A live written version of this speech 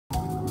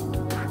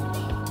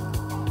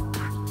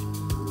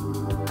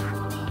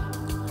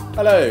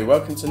Hello,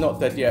 welcome to Not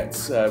Dead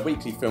Yet's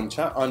weekly film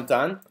chat. I'm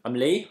Dan. I'm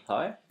Lee.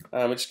 Hi.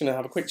 We're just going to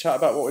have a quick chat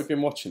about what we've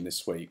been watching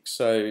this week.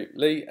 So,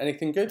 Lee,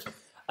 anything good?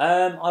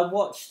 I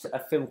watched a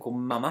film called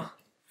Mama.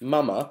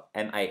 Mama.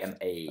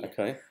 M-A-M-A.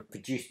 Okay.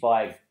 Produced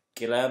by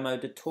Guillermo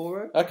del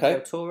Toro. Okay.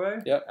 Del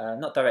Toro. Yep.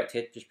 Not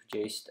directed, just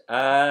produced.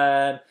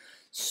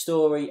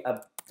 Story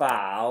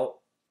about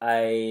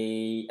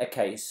a...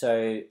 Okay,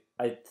 so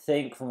I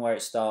think from where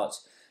it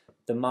starts,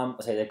 the mum...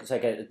 So his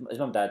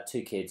mum and dad,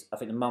 2 kids. I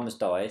think the mum has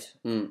died.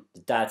 Mm.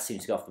 The dad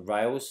seems to go off the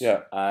rails.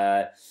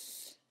 Yeah.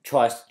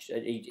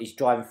 He's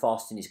driving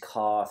fast in his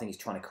car. I think he's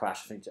trying to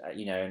crash. I think,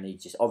 and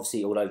he's just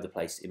obviously all over the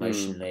place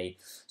emotionally.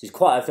 So it's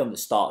quite a film that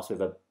starts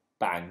with a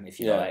bang, if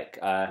you like.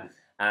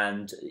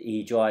 And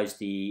he drives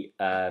the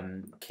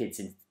kids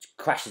in,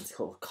 crashes,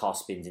 car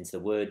spins into the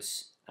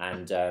woods,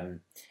 and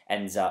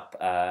ends up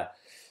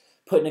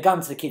putting a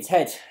gun to the kid's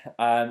head.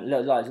 I don't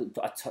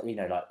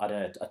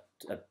know,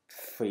 a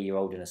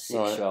 3-year-old and a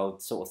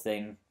 6-year-old sort of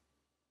thing.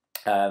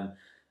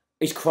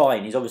 He's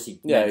crying. He's obviously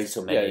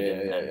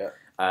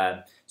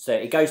so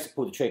he goes to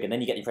pull the trigger, and then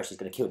you get the impression he's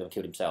going to kill them,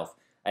 kill himself.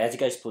 And as he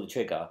goes to pull the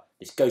trigger,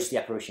 this ghostly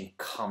apparition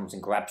comes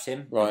and grabs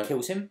him and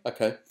kills him.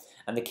 Okay.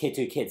 And the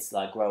 2 kids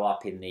grow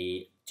up in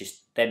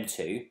them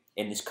 2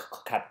 in this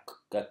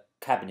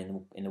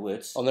cabin in the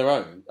woods on their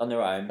own. On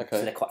their own. Okay.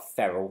 So they're quite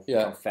feral.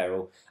 Yeah.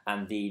 Feral.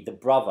 And the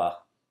brother,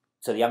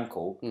 so the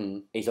uncle,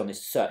 is on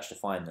this search to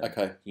find them.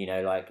 Okay.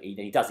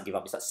 He doesn't give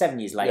up. It's like 7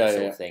 years later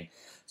sort of thing.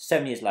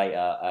 7 years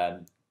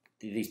later,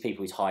 these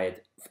people he's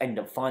hired end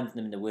up finding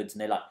them in the woods,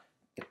 and they're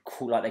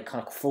they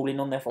kind of crawling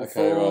on their fours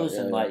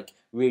and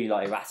really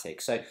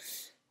erratic. So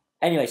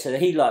anyway, so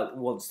he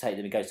wants to take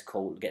them. He goes to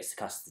court, gets to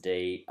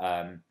custody,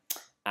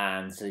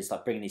 and so he's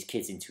bringing these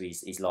kids into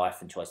his life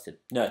and tries to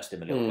nurture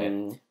them a little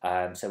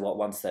bit. So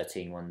one's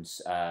 13,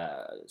 one's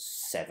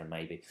 7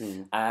 maybe,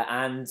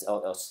 and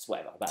or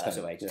whatever about that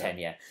sort of age, 10,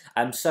 yeah.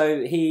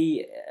 So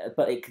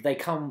they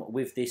come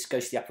with this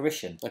ghostly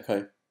apparition.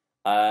 Okay.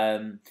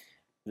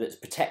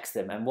 That protects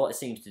them, and what it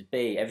seems to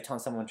be, every time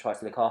someone tries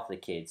to look after the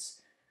kids,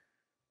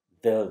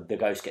 the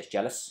ghost gets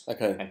jealous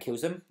and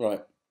kills them.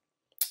 Right.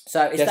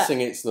 So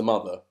it's the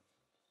mother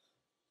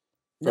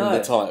from the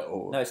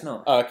title. No, it's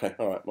not. Oh, okay.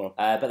 All right. Well.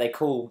 But they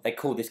call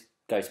this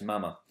ghost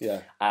Mama.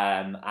 Yeah.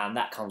 And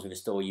that comes with a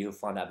story. You'll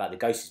find out about the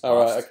ghost's past.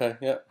 Oh, right. Okay.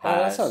 Yeah.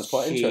 That sounds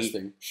quite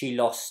interesting. She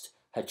lost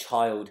her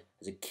child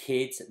as a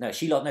kid.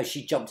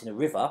 She jumped in a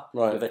river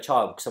with her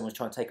child because someone was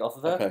trying to take it off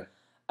of her.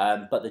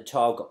 Okay. But the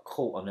child got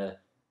caught on a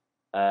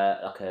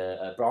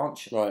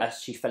branch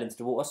as she fell into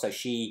the water. So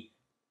she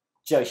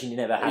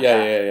never had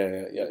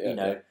that.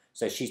 Yeah.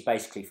 So she's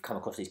basically come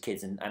across these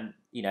kids and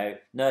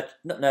not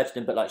nurtured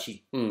them, but she's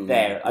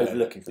there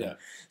overlooking for them.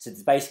 So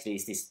basically,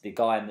 it's the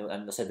guy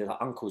and so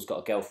the uncle's got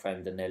a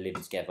girlfriend and they're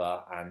living together,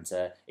 and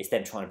it's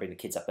them trying to bring the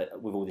kids up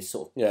with all this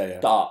sort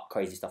of dark,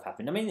 crazy stuff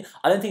happening. I mean,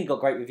 I don't think it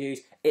got great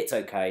reviews. It's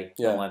okay, it's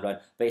not mind blown,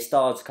 but it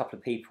stars a couple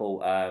of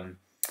people.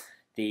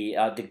 The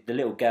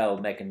little girl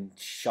Megan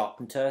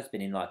Sharpenter has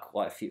been in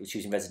quite a few. She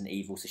was in Resident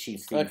Evil, so she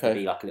seems to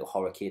be a little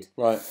horror kid.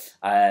 Right.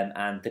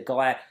 And the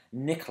guy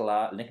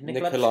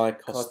Nikolai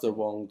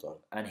Coster-Waldau,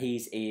 and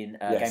he's in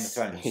Game of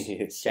Thrones. He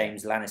is.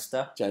 James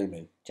Lannister.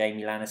 Jamie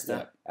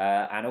Lannister.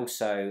 Yeah. And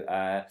also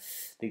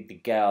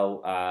the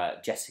girl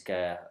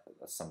Jessica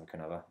something or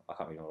another. I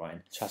can't remember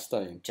right.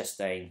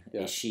 Chastain.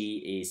 Yeah.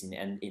 She is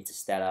in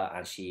Interstellar,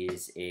 and she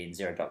is in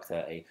 0 Dark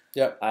 30.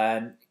 Yeah.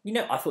 I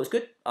thought it was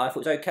good. I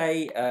thought it was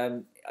okay.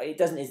 It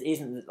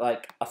isn't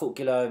I thought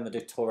Guillermo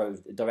del Toro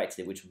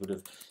directed it, which would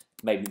have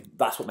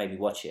that's what made me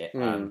watch it.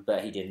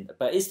 But he didn't.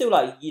 But it's still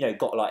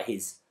got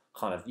his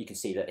kind of, you can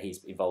see that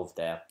he's involved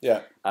there.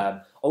 Yeah.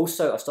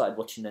 Also, I started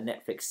watching a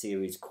Netflix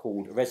series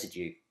called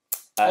Residue.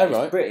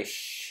 It's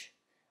British.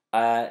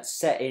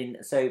 So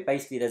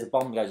basically there's a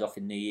bomb goes off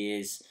in New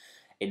Year's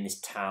in this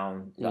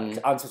town,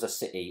 Unsworth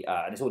City,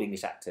 and it's all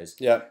English actors,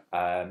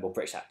 or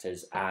British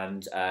actors,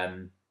 and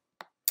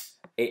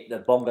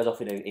the bomb goes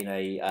off in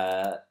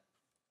a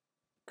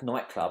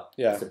nightclub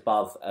that's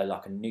above a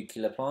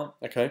nuclear plant.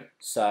 Okay.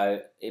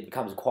 So it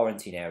becomes a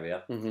quarantine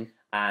area,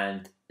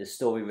 and the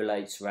story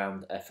relates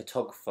around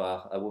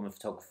a woman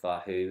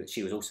photographer who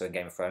she was also in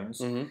Game of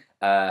Thrones.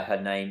 Her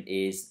name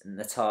is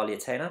Natalia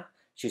Tena.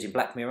 She was in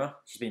Black Mirror.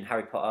 She's been in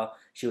Harry Potter.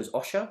 She was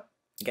Osha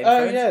in Game of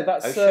Thrones. Yeah,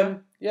 that's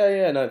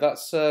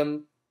that's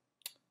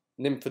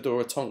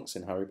Nymphadora Tonks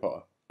in Harry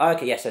Potter. Oh,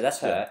 okay, so that's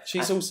her. Yeah.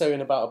 She's also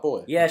in About a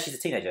Boy. Yeah, she's a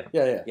teenager.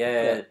 Yeah.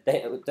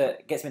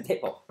 That gets him into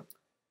hip hop.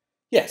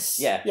 Yes.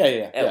 Yeah.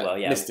 Well,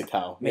 yeah. Mr.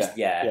 Cal.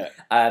 Yeah.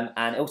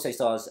 And it also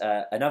stars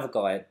another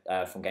guy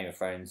from Game of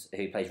Thrones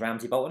who plays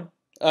Ramsay Bolton.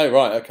 Oh,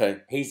 right,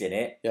 okay. He's in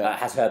it.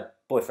 Has her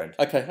boyfriend.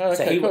 Okay.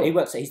 So he cool.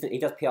 works. He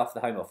does PR for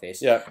the Home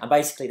Office. Yeah. And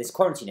basically, this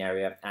quarantine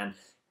area, and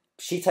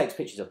she takes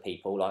pictures of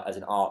people as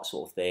an art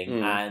sort of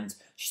thing, and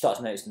she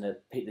starts noticing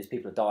that these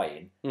people are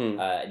dying in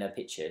her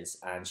pictures,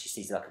 and she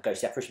sees a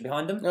ghostly apparition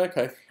behind them.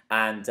 Okay.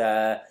 And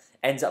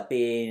ends up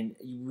being,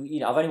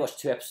 I've only watched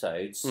 2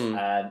 episodes,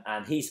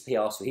 and he's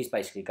PR, so he's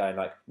basically going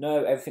like,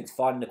 no, everything's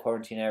fine in the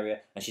quarantine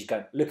area, and she's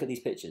going, look at these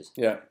pictures.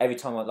 Yeah. Every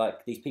time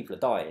these people are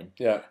dying.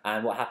 Yeah.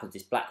 And what happens?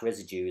 This black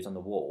residue is on the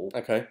wall.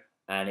 Okay.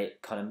 And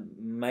it kind of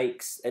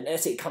makes, and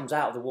as it comes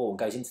out of the wall and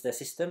goes into their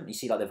system, you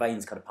see like the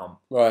veins kind of pump.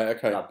 Right.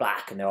 Okay. Like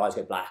black, and their eyes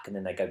go black, and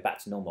then they go back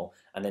to normal,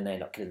 and then they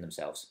end up killing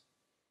themselves.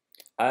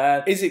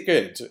 Is it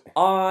good?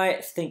 I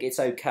think it's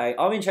okay.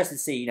 I'm interested to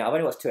see. I've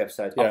only watched 2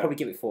 episodes. I'll probably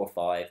give it 4 or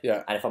 5.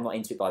 Yeah. And if I'm not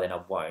into it by then,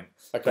 I won't.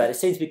 Okay. But it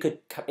seems to be good.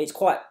 It's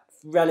quite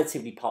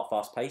relatively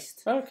fast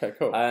paced. Okay.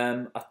 Cool.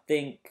 I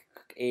think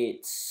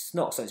it's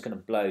not something that's going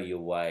to blow you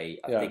away.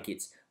 I think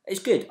it's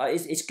good.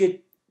 It's good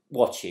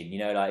watching.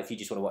 Like if you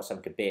just want to watch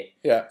something a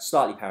bit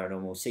slightly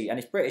paranormal, see, and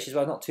it's British as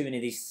well. Not too many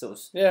of these sort of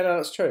no,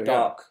 that's true.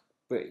 Dark,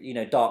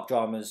 dark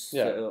dramas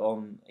that are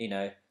on.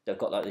 They've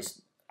got like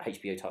this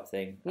HBO type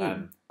thing.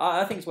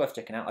 I think it's worth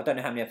checking out. I don't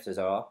know how many episodes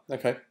there are.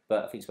 Okay.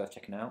 But I think it's worth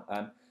checking out.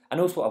 And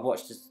also what I've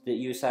watched that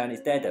you were saying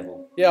is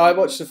Daredevil. Yeah, I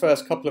watched the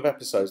first couple of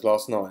episodes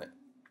last night.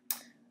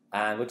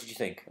 And what did you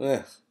think?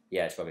 Ugh.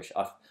 Yeah, it's rubbish.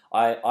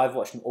 I've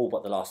watched them all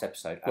but the last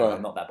episode, and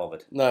I'm not that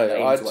bothered.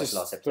 No, I just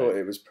thought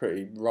it was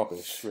pretty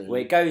rubbish, really.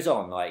 Well, it goes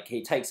on, like,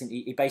 he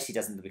basically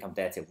doesn't become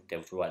Daredevil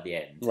right at the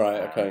end.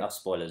 Right, okay.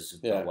 Spoilers,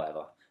 or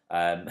whatever.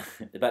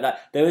 But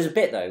there was a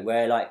bit though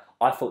where like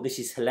I thought this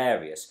is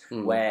hilarious,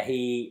 where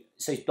he's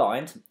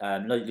blind,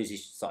 loses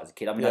his sight as a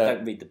kid. I mean, I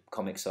don't read the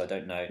comics, so I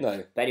don't know.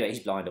 No. But anyway, he's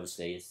blind.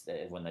 Obviously,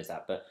 everyone knows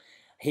that. But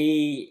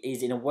he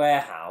is in a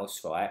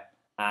warehouse, right?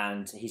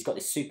 And he's got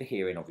this super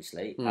hearing,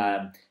 obviously.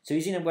 So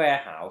he's in a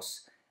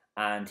warehouse,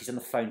 and he's on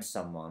the phone to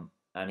someone,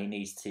 and he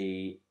needs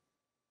to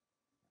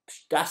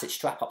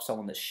strap up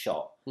someone that's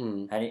shot,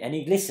 and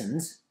he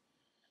listens,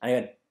 and he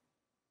went,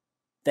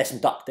 "There's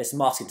some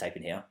masking tape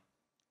in here."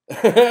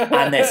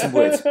 And there's some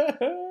wood.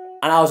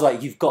 And I was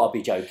like, you've got to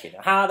be joking.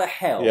 How the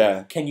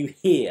hell can you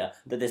hear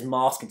that there's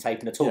masking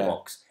tape in a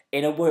toolbox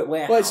in a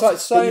warehouse? Well, it's like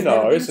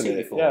sonar, isn't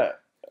it? Yeah.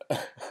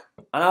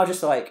 And I was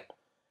just like...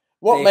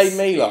 What made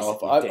me laugh,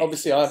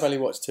 obviously I've only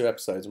watched 2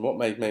 episodes, and what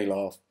made me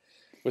laugh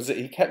was that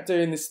he kept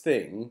doing this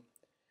thing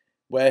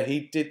where he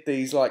did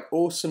these like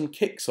awesome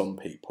kicks on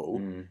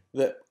people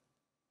that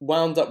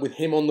wound up with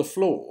him on the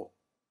floor.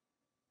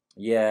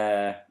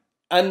 Yeah.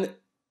 And...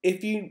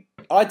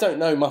 I don't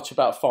know much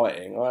about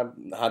fighting. I've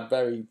had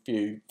very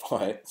few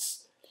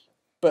fights.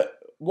 But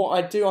what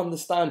I do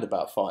understand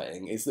about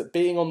fighting is that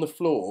being on the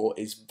floor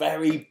is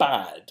very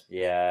bad.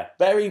 Yeah.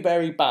 Very,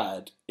 very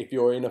bad if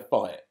you're in a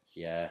fight.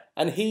 Yeah.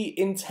 And he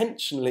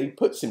intentionally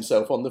puts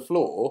himself on the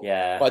floor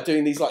by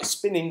doing these like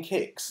spinning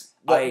kicks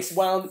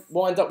that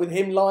wind up with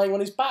him lying on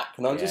his back.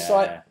 And I'm just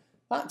like...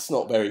 That's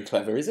not very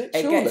clever, is it?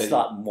 It gets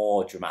like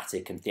more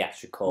dramatic and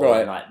theatrical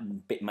and like a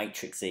bit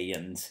matrixy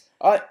and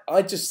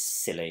I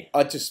just silly.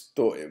 I just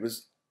thought it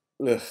was.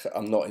 Ugh,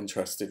 I'm not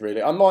interested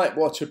really. I might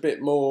watch a bit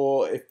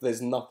more if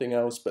there's nothing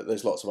else, but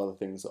there's lots of other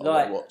things that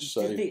I might watch.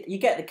 So you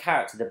get the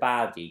character, the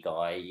baddie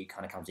guy. You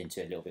kind of comes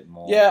into it a little bit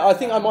more. Yeah, I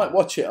think I might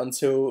watch it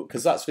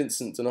because that's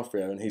Vincent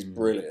D'Onofrio and he's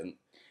brilliant.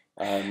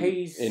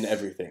 He's in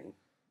everything.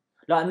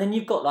 Like, and then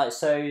you've got like,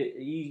 so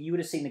you would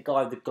have seen the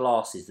guy with the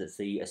glasses that's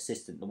the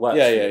assistant that works.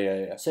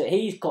 Yeah. So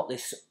he's got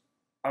this.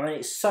 I mean,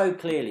 it's so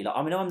clearly like.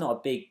 I mean, I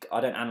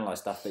don't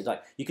analyse stuff, but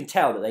like you can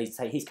tell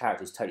that his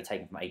character is totally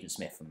taken from Agent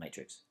Smith from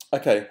Matrix.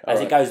 Okay.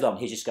 As it goes along,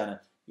 he's just going,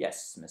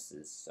 yes,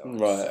 Mrs. So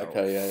right.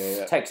 Okay.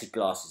 Yeah. Takes his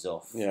glasses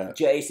off. Yeah.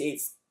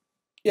 It's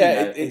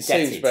it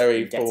seems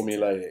very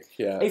formulaic.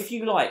 Yeah. If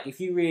you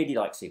really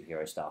like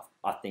superhero stuff,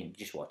 I think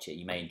just watch it.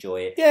 You may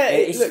enjoy it. Yeah,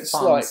 it looks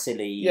fun, like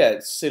silly. Yeah,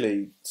 it's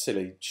silly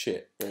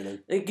shit.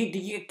 Really.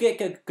 You get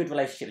a good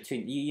relationship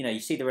between you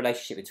see the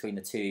relationship between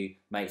the 2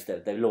 mates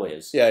that they're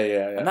lawyers. Yeah.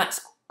 And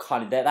that's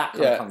kind of that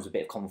kind of comes with a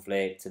bit of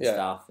conflict and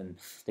stuff, and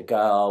the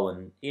girl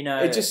and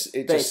It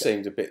just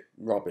seemed a bit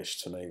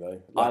rubbish to me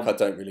though. Like I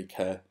don't really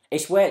care.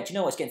 It's where do you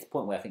know what's getting to the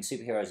point where I think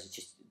superheroes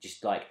is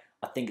just like.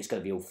 I think it's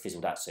going to be all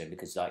fizzled out soon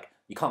because, like,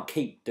 you can't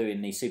keep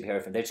doing these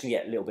superhero things. They're just going to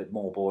get a little bit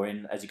more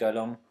boring as you go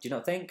along. Do you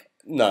not think?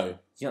 No.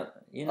 Do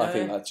you know? I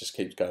think that just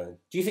keeps going.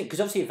 Do you think...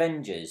 Because obviously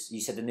Avengers, you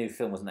said the new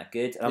film wasn't that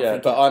good.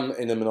 But I'm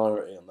in a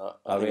minority on that.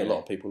 I think a lot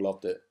of people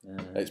loved it.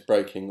 It's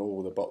breaking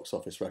all the box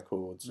office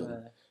records.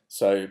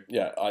 So,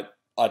 yeah,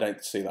 I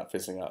don't see that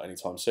fizzling out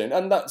anytime soon.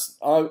 And that's...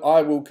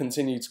 I will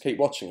continue to keep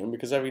watching them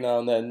because every now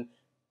and then...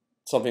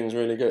 something's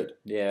really good.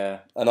 Yeah.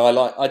 And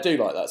I do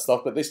like that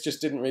stuff, but this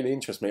just didn't really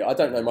interest me. I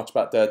don't know much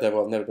about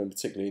Daredevil. I've never been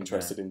particularly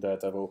interested in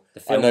Daredevil.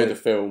 I know the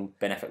film.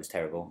 Ben Affleck was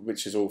terrible.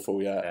 Which is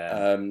awful,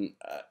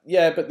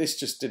 yeah. But this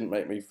just didn't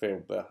make me feel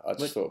better. I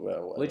just thought,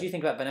 well, whatever. What do you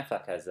think about Ben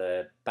Affleck as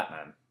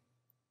Batman?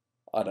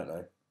 I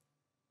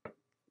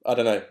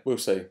don't know. We'll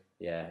see.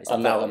 Yeah.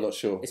 I'm not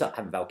sure. It's like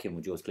having Val Kilmer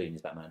with George Clooney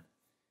as Batman.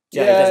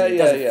 It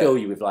doesn't fill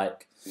you with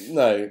like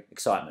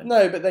excitement.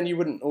 No, but then you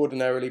wouldn't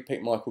ordinarily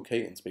pick Michael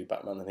Keaton to be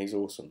Batman, and he's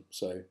awesome.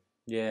 So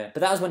yeah, but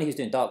that was when he was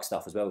doing dark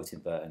stuff as well with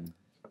Tim Burton.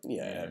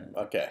 Yeah,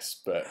 I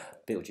guess, but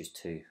Beetlejuice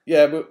 2.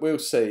 Yeah, we'll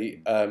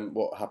see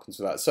what happens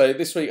with that. So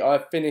this week I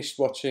finished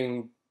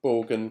watching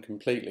Borgen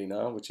completely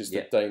now, which is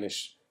the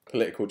Danish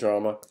political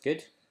drama.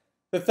 Good.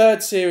 The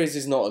third series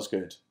is not as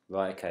good.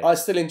 Right. Okay. I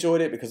still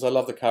enjoyed it because I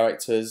love the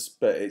characters,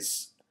 but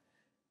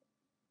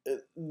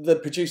the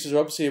producers are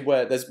obviously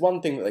aware. There's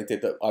one thing that they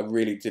did that I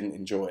really didn't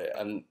enjoy,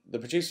 and the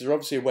producers are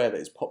obviously aware that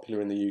it's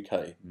popular in the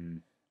UK,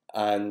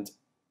 and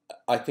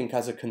I think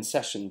as a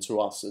concession to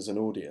us as an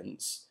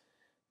audience,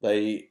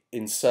 they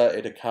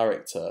inserted a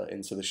character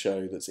into the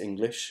show that's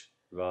English.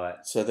 Right.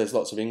 So there's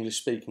lots of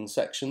English-speaking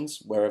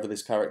sections wherever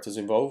this character's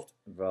involved.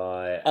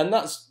 Right. And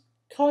that's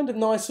kind of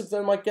nice of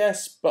them, I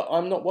guess, but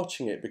I'm not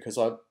watching it because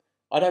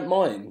I don't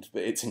mind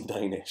that it's in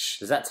Danish.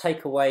 Does that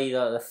take away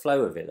the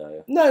flow of it,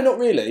 though? No, not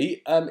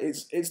really.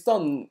 It's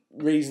done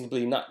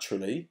reasonably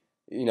naturally.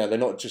 You know, they're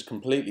not just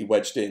completely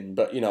wedged in,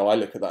 but, you know, I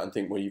look at that and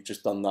think, well, you've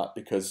just done that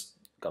because...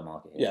 Got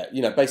market. Yeah,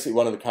 you know, basically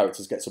one of the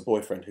characters gets a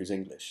boyfriend who's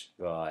English.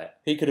 Right.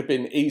 He could have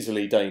been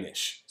easily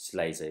Danish. It's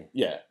lazy.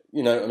 Yeah,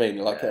 you know what I mean?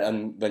 Like,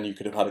 and then you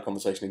could have had a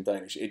conversation in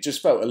Danish. It just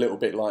felt a little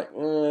bit like...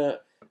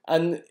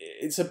 and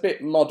it's a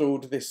bit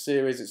muddled, this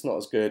series. It's not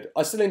as good.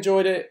 I still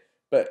enjoyed it,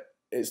 but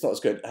it's not as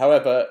good.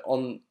 However,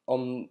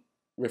 on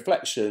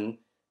reflection,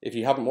 if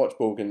you haven't watched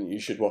Borgen, you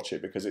should watch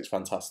it because it's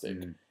fantastic.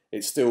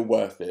 It's still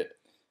worth it.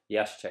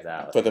 Yeah, I should check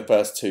that out. For the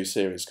first 2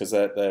 series, because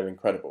they're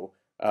incredible.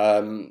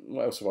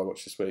 What else have I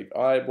watched this week?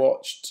 I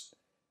watched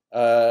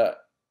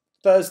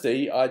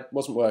Thursday. I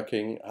wasn't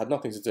working, had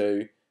nothing to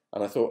do,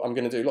 and I thought I'm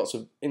going to do lots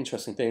of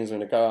interesting things. I'm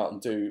going to go out and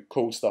do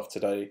cool stuff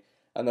today.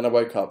 And then I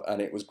woke up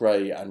and it was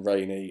grey and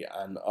rainy,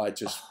 and I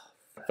just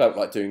felt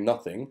like doing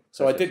nothing.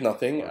 So I did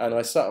nothing, and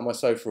I sat on my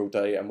sofa all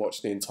day and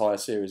watched the entire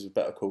series of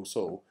Better Call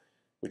Saul,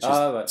 which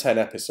is 10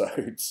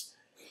 episodes.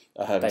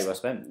 Day well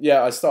spent.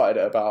 Yeah, I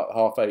started at about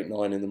 8:30,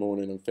 9 in the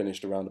morning and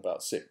finished around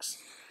about 6.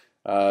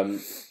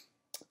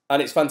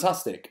 And it's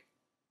fantastic.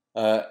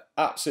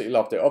 Absolutely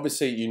loved it.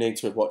 Obviously, you need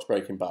to have watched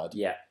Breaking Bad.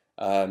 Yeah.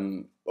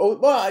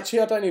 Well,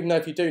 actually, I don't even know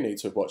if you do need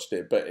to have watched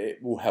it, but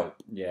it will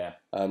help. Yeah.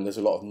 There's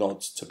a lot of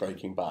nods to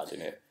Breaking Bad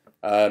in it.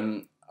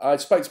 I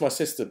spoke to my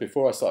sister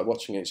before I started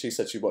watching it. She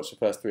said she watched the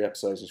first 3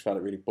 episodes and she found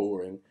it really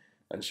boring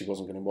and she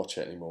wasn't going to watch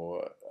it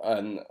anymore.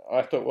 And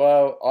I thought,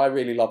 well, I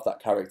really love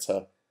that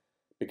character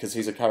because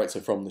he's a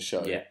character from the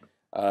show. Yeah.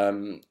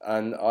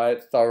 And I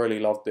thoroughly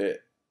loved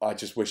it. I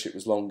just wish it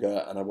was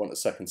longer, and I want a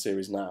second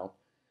series now.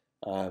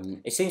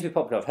 It seems to be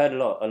popular. I've heard a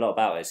lot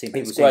about it. People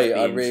it's great.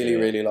 I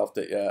really loved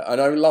it. Yeah, and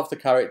I love the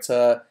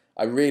character.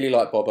 I really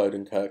like Bob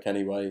Odenkirk.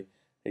 Anyway,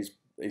 he's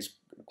a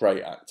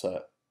great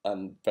actor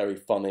and very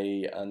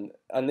funny, and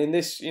in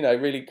this, you know,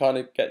 really kind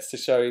of gets to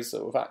show his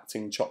sort of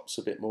acting chops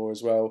a bit more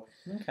as well.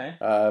 Okay.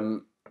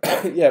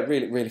 Yeah,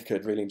 really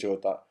good. Really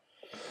enjoyed that.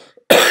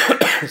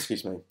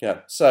 Excuse me. Yeah.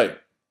 So,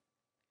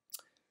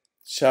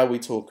 shall we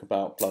talk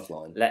about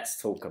Bloodline?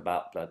 Let's talk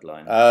about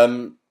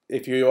Bloodline.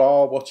 If you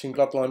are watching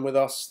Bloodline with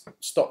us,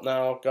 stop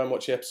now, go and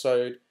watch the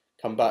episode,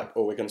 come back,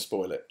 or we're going to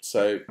spoil it.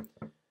 So,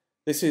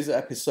 this is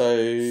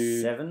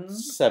episode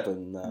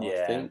 7 now,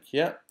 I think.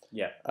 Yeah.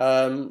 Yeah.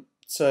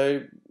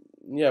 So,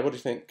 yeah, what do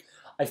you think?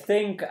 I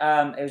think it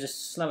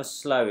was another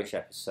slowish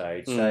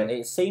episode. So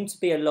it seemed to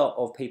be a lot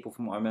of people,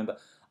 from what I remember,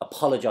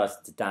 apologising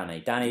to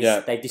Danny.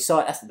 They've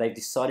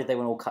decided they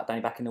want to all cut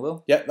Danny back in the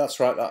will. Yeah, that's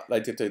right. They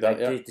did do that.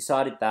 They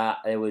decided that.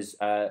 There was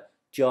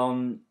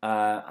John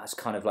has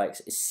kind of like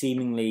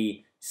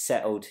seemingly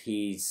settled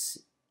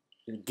his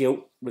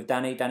guilt with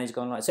Danny. Danny's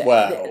gone like, so,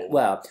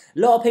 well, a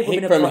lot of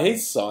people from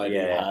his side. He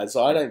has.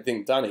 I don't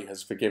think Danny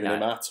has forgiven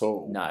him at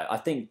all. No, I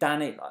think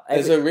Danny.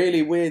 There's a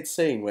really weird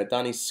scene where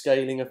Danny's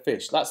scaling a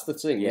fish. That's the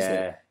thing, isn't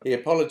it? He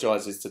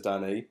apologises to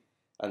Danny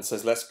and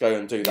says, "Let's go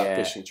and do that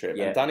fishing trip."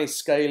 And Danny's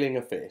scaling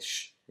a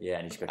fish.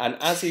 Yeah, and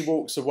as he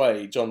walks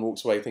away, John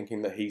walks away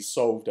thinking that he's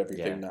solved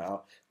everything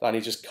now.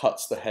 Danny just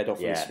cuts the head off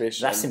his fish.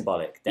 That's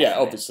symbolic. Definitely. Yeah,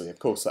 obviously, of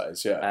course that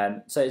is. Yeah.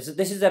 So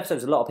this is the episode.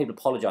 There's a lot of people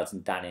apologising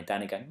to Danny, and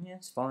Danny going, "Yeah,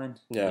 it's fine."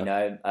 Yeah. You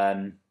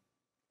know,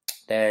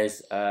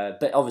 there's,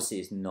 but obviously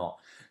it's not.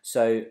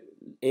 So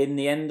in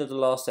the end of the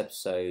last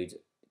episode,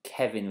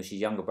 Kevin, which is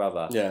his younger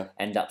brother,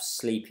 end up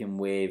sleeping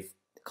with.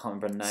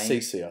 Can't remember her name.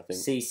 Cece, I think.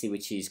 Cece,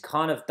 which is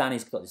kind of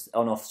Danny's got this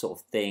on-off sort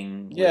of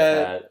thing.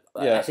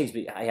 I think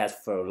he has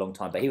for a long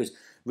time, but he was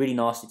really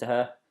nasty to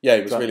her. Yeah,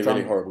 he was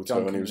really horrible to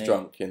her when he was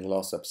drunk in the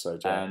last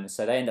episode. Yeah.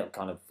 So they end up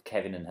kind of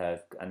Kevin and her,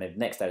 and the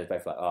next day they're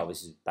both like, "Oh,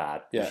 this is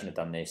bad. We shouldn't have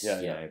done this." You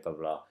know, blah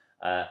blah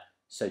blah.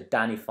 So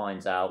Danny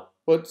finds out.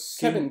 Well,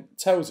 Kevin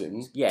tells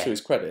him to his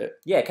credit.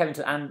 Yeah, Kevin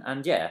and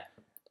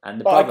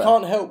the brother. But I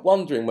can't help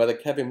wondering whether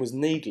Kevin was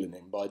needling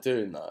him by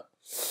doing that.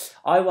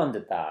 I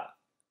wondered that.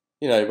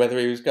 You know, whether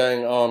he was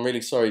going, "Oh, I'm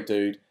really sorry,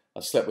 dude. I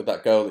slept with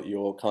that girl that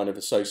you're kind of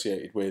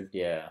associated with."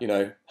 Yeah. You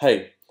know,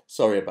 hey,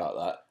 sorry about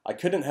that. I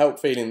couldn't help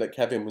feeling that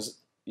Kevin was,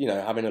 you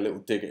know, having a little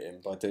dig at him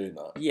by doing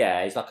that.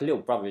 Yeah, he's like a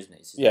little brother, isn't he?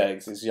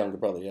 It's his younger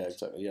brother. Yeah,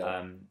 exactly.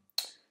 Yeah.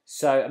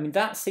 So I mean,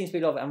 that seems to be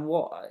a lot of it. And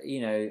what,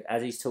 you know,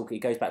 as he's talking, he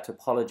goes back to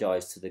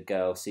apologise to the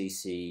girl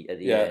Cece at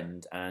the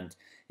end, and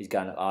he's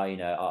going, "Oh, you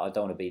know, I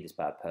don't want to be this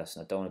bad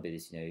person. I don't want to be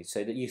this, you know."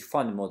 So that you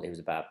find more that he was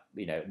about,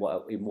 you know,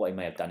 what he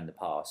may have done in the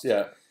past.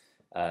 Yeah.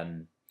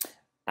 And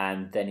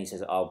then he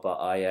says, "Oh, but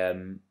I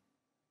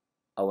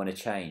want to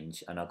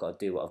change, and I've got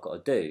to do what I've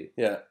got to do."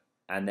 Yeah.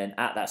 and then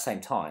at that same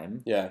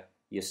time,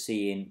 you're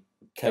seeing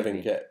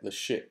Kevin get the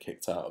shit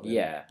kicked out of him.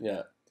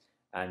 Yeah.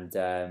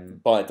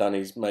 And by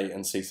Danny's mate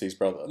and Cece's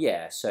brother.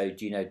 Yeah. So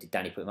do you know? Did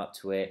Danny put him up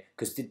to it?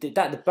 Because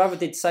the brother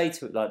did say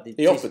to it like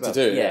he offered to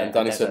do it, and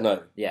Danny said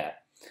no. Yeah.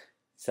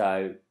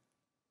 So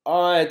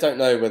I don't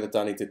know whether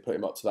Danny did put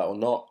him up to that or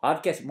not.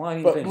 I'd guess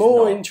why. But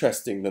more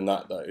interesting than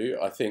that, though,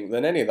 I think,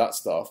 than any of that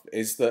stuff,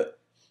 is that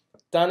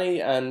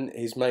Danny and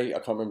his mate, I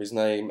can't remember his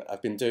name,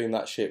 have been doing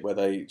that shit where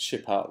they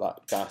ship out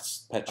that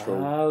gas,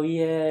 petrol. Oh,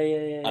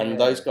 yeah. And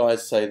those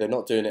guys say they're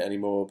not doing it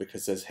anymore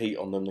because there's heat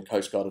on them. The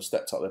Coast Guard have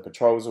stepped up their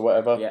patrols or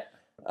whatever. Yeah.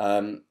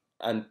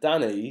 And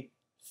Danny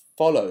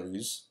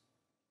follows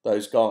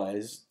those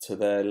guys to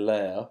their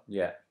lair.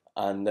 Yeah.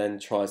 And then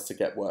tries to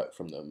get work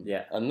from them.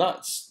 Yeah. And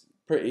that's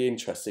pretty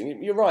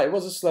interesting. You're right, it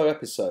was a slow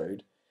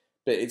episode.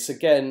 But it's,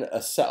 again, a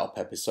setup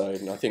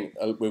episode, and I think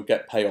we'll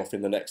get payoff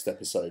in the next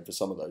episode for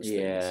some of those things.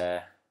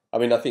 Yeah. I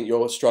mean, I think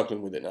you're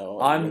struggling with it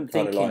now. I'm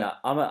thinking that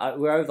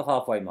we're over the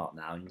halfway mark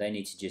now, and they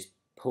need to just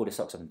pull the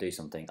socks up and do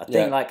something. I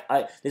think,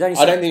 I don't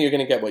think you're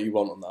going to get what you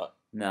want on that.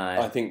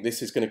 No. I think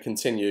this is going to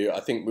continue. I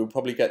think we'll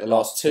probably get the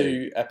last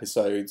two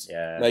episodes,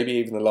 maybe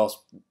even the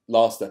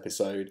last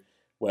episode,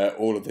 where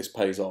all of this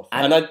pays off.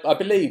 And I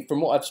believe, from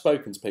what I've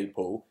spoken to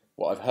people,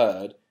 what I've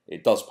heard,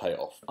 it does pay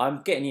off.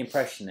 I'm getting the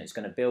impression that it's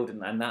going to build,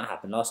 and that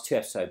happened. Last two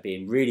episodes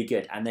being really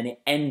good, and then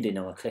it ending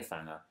on a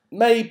cliffhanger.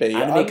 Maybe,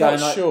 I'm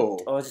not sure.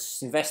 I was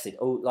just invested,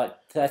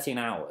 13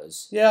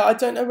 hours. Yeah, I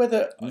don't know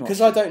whether...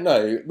 Because I don't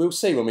know. We'll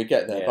see when we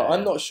get there, but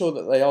I'm not sure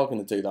that they are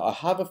going to do that. I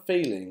have a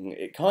feeling,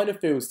 it kind of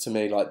feels to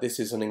me like this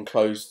is an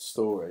enclosed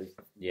story.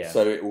 Yeah.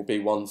 So it will be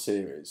one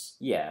series.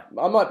 Yeah.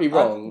 I might be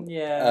wrong.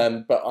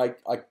 Yeah. But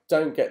I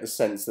don't get the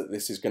sense that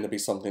this is going to be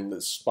something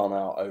that's spun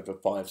out over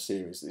 5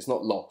 series. It's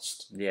not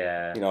lost.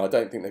 Yeah. I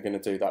don't think they're going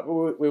to do that,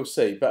 but we'll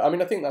see. But I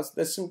mean, I think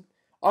there's some...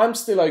 I'm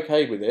still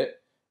okay with it.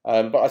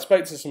 But I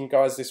spoke to some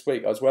guys this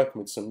week. I was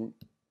working with some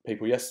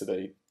people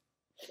yesterday.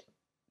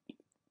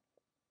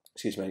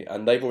 Excuse me.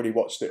 And they've already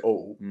watched it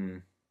all.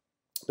 Mm.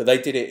 But they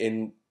did it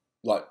in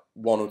like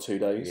 1 or 2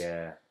 days.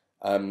 Yeah.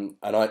 And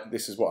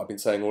this is what I've been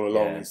saying all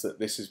along, is that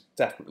this is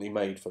definitely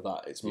made for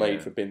that. It's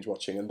made for binge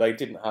watching. And they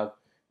didn't have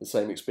the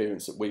same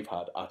experience that we've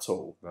had at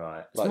all.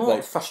 Right. It's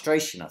more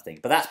frustration, I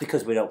think. But that's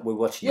because we're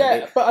watching it.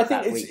 Yeah, but I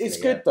think it's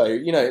good,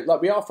 though.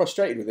 We are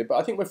frustrated with it, but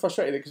I think we're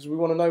frustrated because we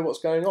want to know what's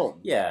going on.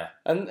 Yeah.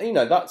 And,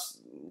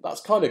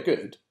 that's kind of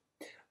good.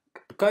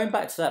 Going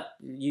back to that,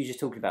 you just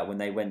talking about when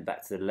they went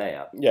back to the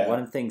layer. Yeah. One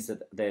of the things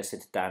that they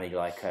said to Danny,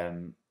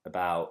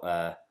 about...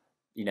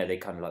 they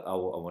kind of like,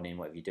 oh, I want in,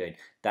 what are you doing?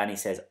 Danny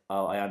says,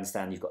 oh, I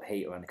understand you've got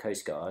heat around the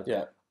Coast Guard.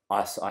 Yeah.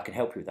 I can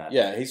help you with that.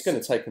 Yeah, he's going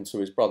to take him to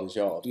his brother's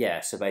yard.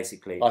 Yeah, so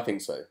basically... I think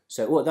so.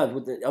 So,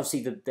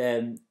 obviously,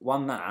 the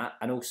one that,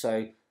 and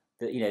also,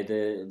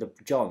 the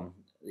John,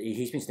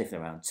 he's been sniffing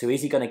around. So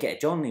is he going to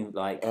get John,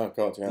 oh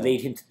God, yeah.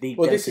 lead him to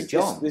to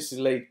John? This is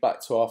lead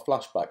back to our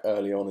flashback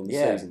early on in the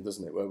season,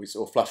 doesn't it? Where we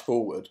saw flash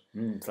forward,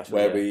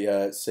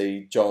 we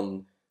see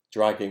John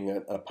dragging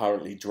an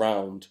apparently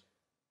drowned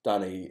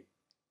Danny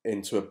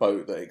into a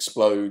boat that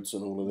explodes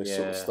and all of this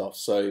sort of stuff.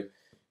 So,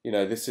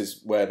 this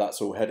is where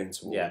that's all heading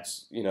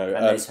towards. And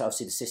there's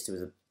obviously the sister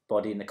with a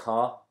body in the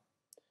car.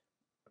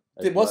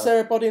 Was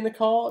there a body in the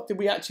car? Did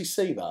we actually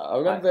see that? I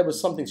remember there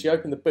was something. She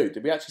opened the boot.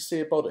 Did we actually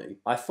see a body?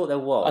 I thought there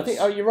was. I think.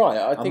 Oh, you're right.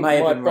 I think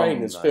my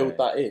brain has filled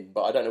that in,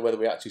 but I don't know whether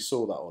we actually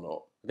saw that or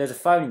not. There's a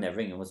phone in there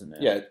ringing, wasn't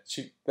there? Yeah,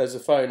 there's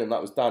a phone, and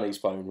that was Danny's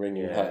phone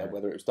ringing her.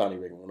 Whether it was Danny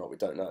ringing or not, we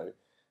don't know.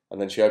 And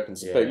then she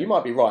opens the boot. You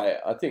might be right.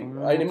 I think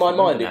in my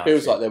mind it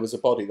feels like there was a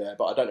body there,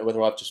 but I don't know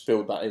whether I've just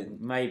filled that in.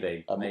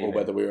 Maybe. Or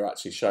whether we were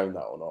actually shown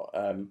that or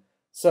not.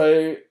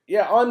 So,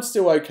 yeah, I'm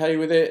still okay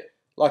with it.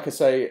 Like I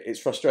say, it's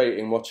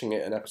frustrating watching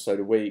it an episode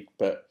a week,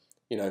 but,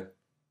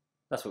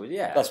 That's what we're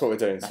doing. That's what we're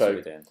doing.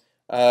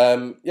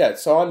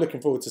 So I'm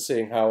looking forward to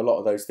seeing how a lot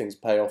of those things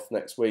pay off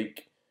next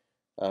week.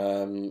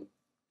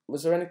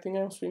 Was there anything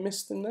else we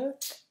missed in there?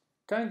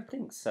 Don't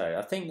think so.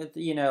 I think that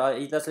he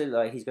does look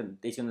like he's going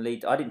to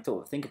lead. I didn't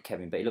think of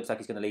Kevin, but he looks like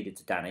he's going to lead it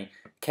to Danny.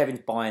 Kevin's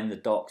buying the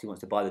docks. He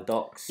wants to buy the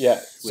docks. Yeah.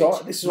 So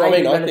this is what I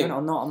mean. I think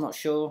or not. I'm not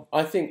sure.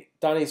 I think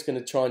Danny's going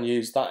to try and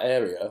use that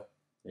area.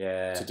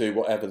 To do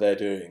whatever they're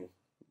doing,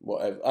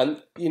 whatever.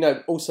 And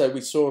also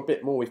we saw a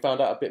bit more. We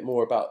found out a bit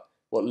more about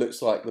what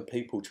looks like the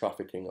people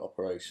trafficking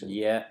operation.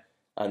 Yeah.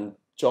 And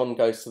John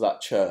goes to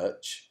that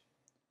church.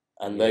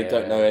 And they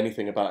don't know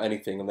anything about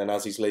anything, and then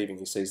as he's leaving,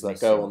 he sees that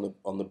girl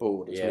on the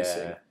board is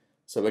missing.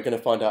 So we're going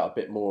to find out a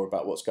bit more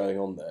about what's going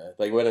on there.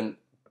 They went and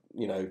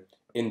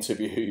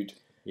interviewed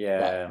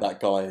that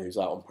guy who's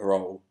out on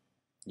parole.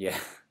 Yeah.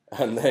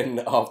 And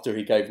then after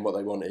he gave them what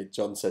they wanted,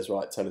 John says,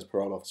 "Right, tell his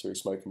parole officer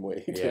he's smoking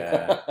weed."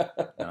 Yeah.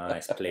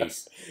 Nice,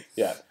 please.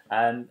 Yeah.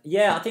 I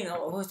think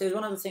there's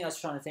one other thing I was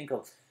trying to think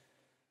of.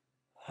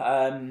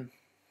 That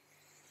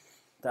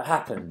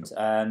happened.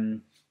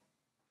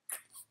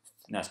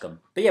 No, it's gone.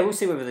 But yeah, we'll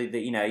see whether it'd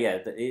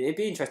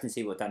be interesting to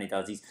see what Danny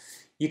does.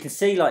 You can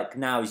see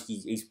now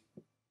he's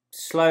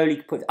slowly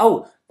put.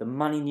 Oh, the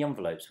money in the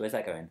envelopes. Where's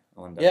that going? I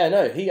wonder. Yeah,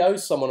 no, he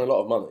owes someone a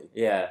lot of money.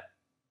 Yeah.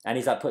 And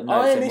he's like putting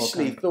notes. I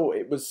initially thought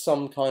it was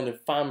some kind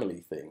of family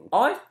thing.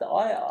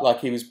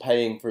 Like he was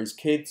paying for his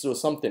kids or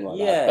something like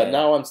that. But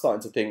now I'm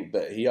starting to think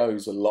that he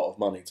owes a lot of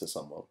money to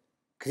someone.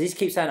 Because he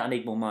keeps saying, I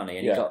need more money,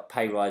 and he got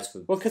pay rise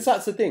for... Well, because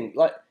that's the thing.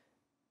 Like,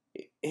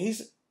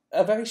 he's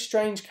a very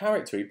strange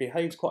character. He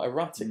behaves quite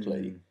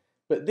erratically.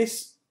 But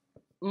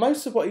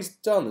most of what he's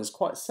done is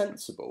quite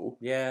sensible.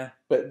 Yeah.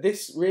 But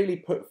this really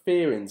put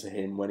fear into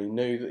him when he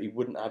knew that he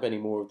wouldn't have any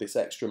more of this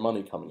extra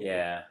money coming in.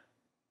 Yeah.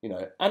 You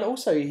know, and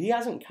also he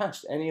hasn't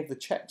cashed any of the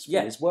checks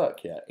for his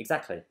work yet.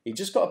 Exactly. He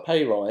just got a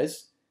pay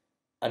rise,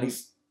 and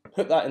he's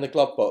put that in the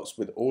glove box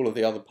with all of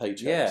the other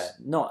paychecks.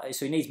 Yeah,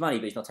 so he needs money,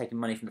 but he's not taking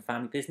money from the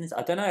family business.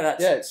 I don't know.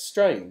 It's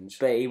strange.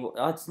 But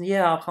I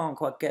can't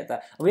quite get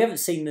that. And we haven't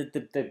seen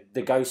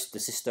the ghost, the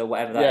sister,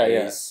 whatever that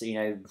is. You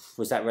know,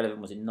 was that relevant?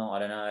 Was it not? I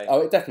don't know.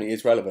 Oh, it definitely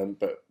is relevant,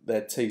 but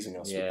they're teasing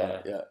us with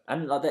that. Yeah,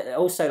 and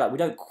also we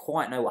don't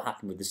quite know what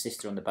happened with the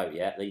sister on the boat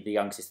yet. The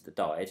young sister that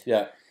died.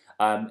 Yeah.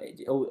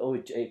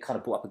 It kind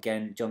of brought up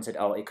again. John said,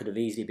 "Oh, it could have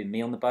easily been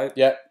me on the boat."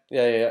 Yeah.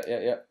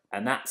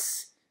 And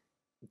that's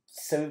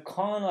so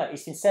kind of like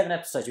it's in 7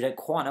 episodes. We don't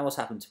quite know what's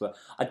happened to her.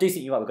 I do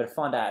think you're right. We're going to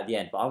find out at the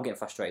end, but I'm getting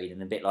frustrated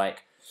and a bit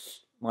like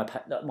my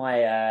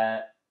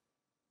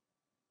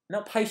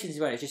not patience is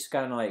right. It's just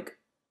going like,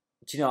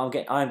 do you know?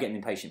 I'm getting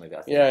impatient with it.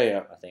 I think.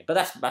 Yeah. I think, but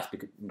that's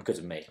because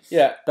of me.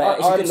 Yeah, but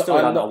it's a good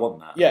story. I want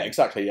that. Yeah,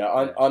 exactly.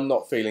 Yeah, I'm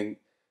not feeling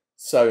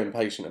so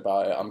impatient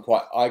about it.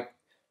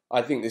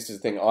 I think this is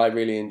the thing. I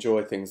really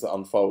enjoy things that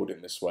unfold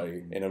in this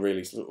way, in a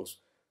really sort of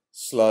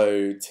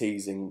slow,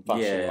 teasing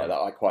fashion like that.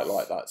 I quite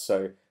like that.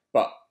 So,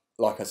 but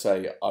like I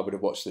say, I would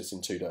have watched this in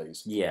 2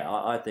 days. Yeah,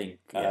 I think.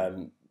 Yeah.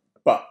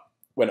 But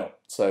we're not.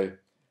 So,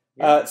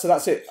 so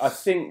that's it. I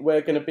think we're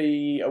going to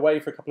be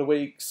away for a couple of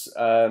weeks,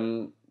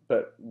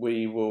 but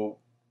we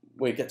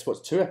get to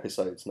watch 2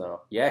 episodes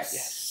now.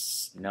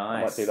 Yes.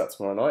 Nice. I might do that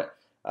tomorrow night.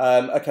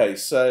 Okay,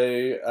 so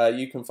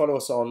you can follow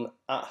us on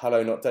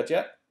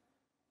 @HelloNotDeadYet.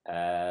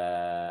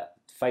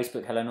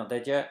 Facebook Hello Not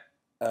Dead Yet.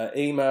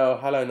 Email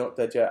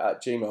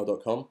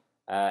hellonotdeadyet@gmail.com.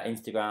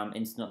 Instagram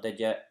Insta Not Dead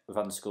Yet with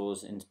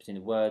underscores in between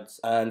the words.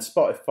 And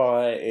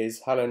Spotify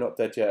is Hello Not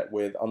Dead Yet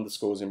with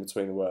underscores in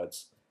between the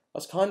words.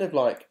 That's kind of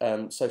like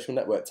social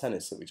network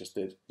tennis that we just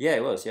did. Yeah,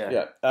 it was.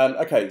 Yeah.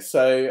 Okay,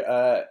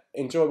 so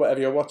enjoy whatever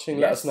you're watching.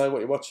 Let us know what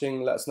you're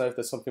watching. Let us know if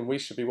there's something we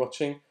should be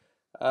watching.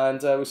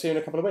 And we'll see you in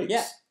a couple of weeks.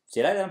 Yeah. See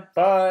you later.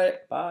 Bye.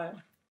 Bye.